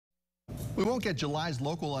We won't get July's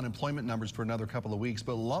local unemployment numbers for another couple of weeks,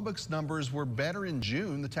 but Lubbock's numbers were better in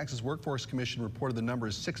June. The Texas Workforce Commission reported the number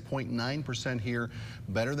is 6.9% here,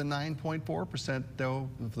 better than 9.4% though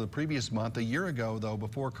for the previous month. A year ago, though,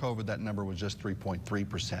 before COVID, that number was just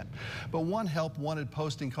 3.3%. But one help wanted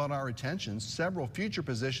posting caught our attention. Several future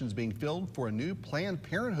positions being filled for a new Planned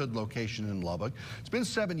Parenthood location in Lubbock. It's been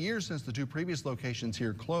 7 years since the two previous locations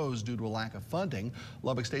here closed due to a lack of funding.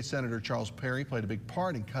 Lubbock State Senator Charles Perry played a big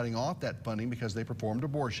part in cutting off that funding because they performed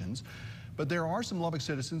abortions. But there are some Lubbock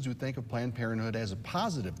citizens who think of Planned Parenthood as a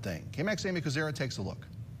positive thing. KAMC Amy Kazera takes a look.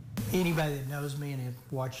 Anybody that knows me and has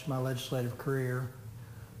watched my legislative career,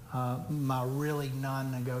 my really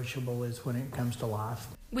non-negotiable is when it comes to life.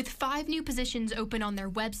 With 5 new positions open on their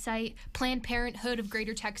website, Planned Parenthood of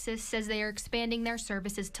Greater Texas says they are expanding their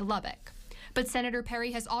services to Lubbock. But Senator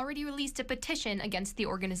Perry has already released a petition against the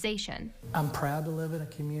organization. I'm proud to live in a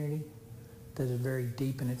community that is very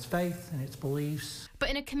deep in its faith and its beliefs. But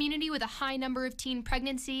in a community with a high number of teen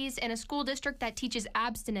pregnancies and a school district that teaches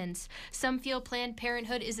abstinence, some feel Planned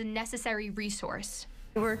Parenthood is a necessary resource.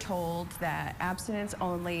 We're told that abstinence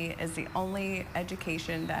only is the only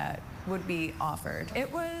education that would be offered.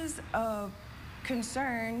 It was a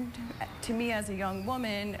concern to me as a young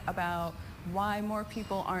woman about why more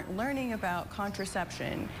people aren't learning about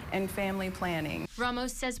contraception and family planning.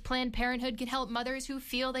 Ramos says Planned Parenthood can help mothers who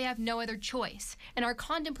feel they have no other choice and are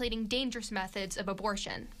contemplating dangerous methods of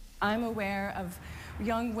abortion. I'm aware of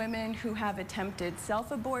young women who have attempted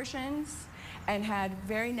self-abortions and had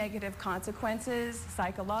very negative consequences,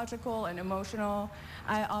 psychological and emotional.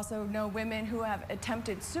 I also know women who have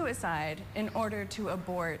attempted suicide in order to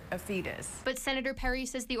abort a fetus. But Senator Perry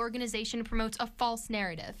says the organization promotes a false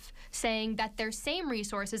narrative, saying that their same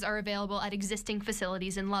resources are available at existing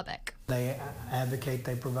facilities in Lubbock. They advocate,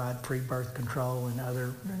 they provide free birth control and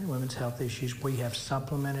other women's health issues. We have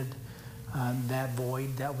supplemented that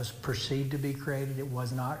void that was perceived to be created. It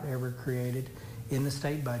was not ever created. In the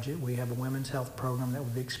state budget, we have a women's health program that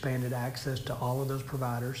would be expanded access to all of those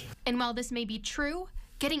providers. And while this may be true,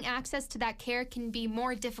 getting access to that care can be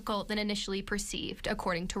more difficult than initially perceived,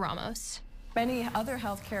 according to Ramos. Many other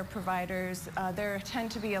healthcare providers, there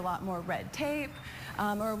tend to be a lot more red tape,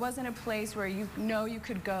 or it wasn't a place where you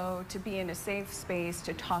could go to be in a safe space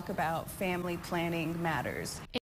to talk about family planning matters.